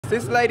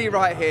This lady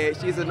right here,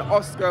 she's an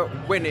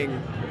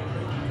Oscar-winning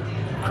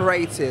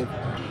creative.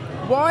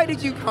 Why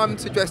did you come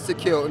to Dress to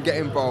Kill and get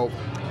involved?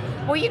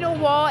 Well, you know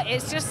what?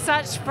 It's just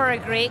such for a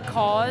great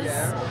cause.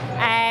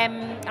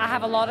 Yeah. I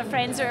have a lot of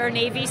friends that are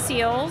Navy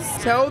SEALs.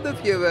 Tell the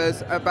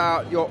viewers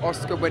about your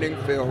Oscar-winning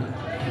film.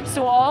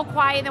 So All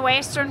Quiet on the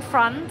Western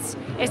Front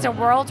is a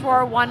World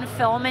War I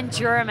film in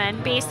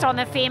German based on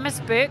the famous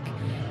book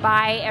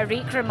by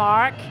Eric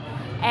Remarque.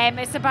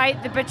 It's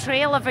about the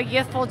betrayal of a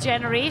youthful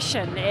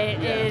generation.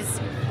 It is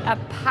a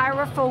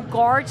powerful,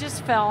 gorgeous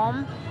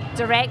film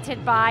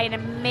directed by an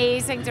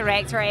amazing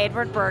director,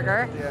 Edward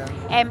Berger.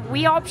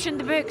 We optioned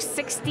the book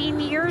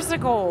 16 years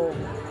ago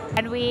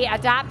and we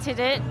adapted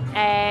it.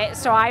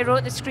 So I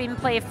wrote the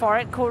screenplay for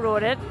it,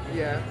 co-wrote it.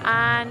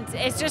 And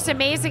it's just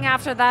amazing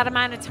after that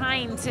amount of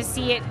time to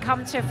see it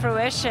come to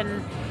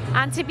fruition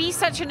and to be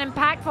such an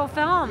impactful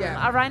film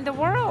around the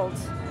world.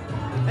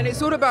 And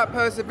it's all about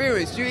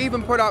perseverance. You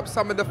even put up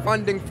some of the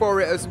funding for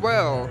it as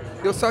well.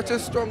 You're such a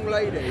strong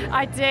lady.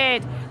 I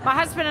did. My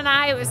husband and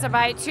I, it was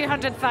about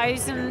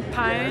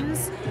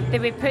 £200,000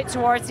 that we put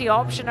towards the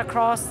option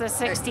across the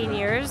 16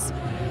 years.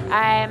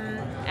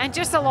 And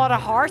just a lot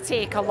of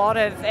heartache, a lot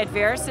of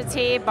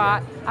adversity,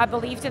 but I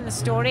believed in the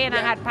story and I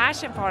had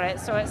passion for it.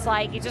 So it's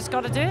like, you just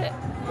got to do it.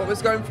 What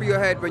was going through your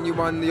head when you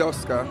won the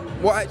Oscar?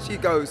 What actually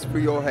goes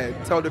through your head?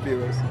 Tell the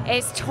viewers.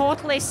 It's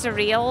totally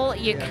surreal.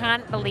 You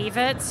can't believe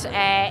it.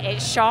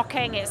 It's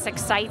shocking. It's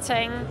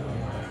exciting.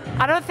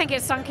 I don't think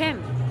it's sunk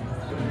in.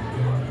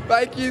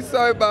 Thank you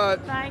so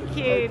much. Thank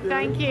you.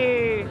 Thank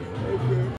you.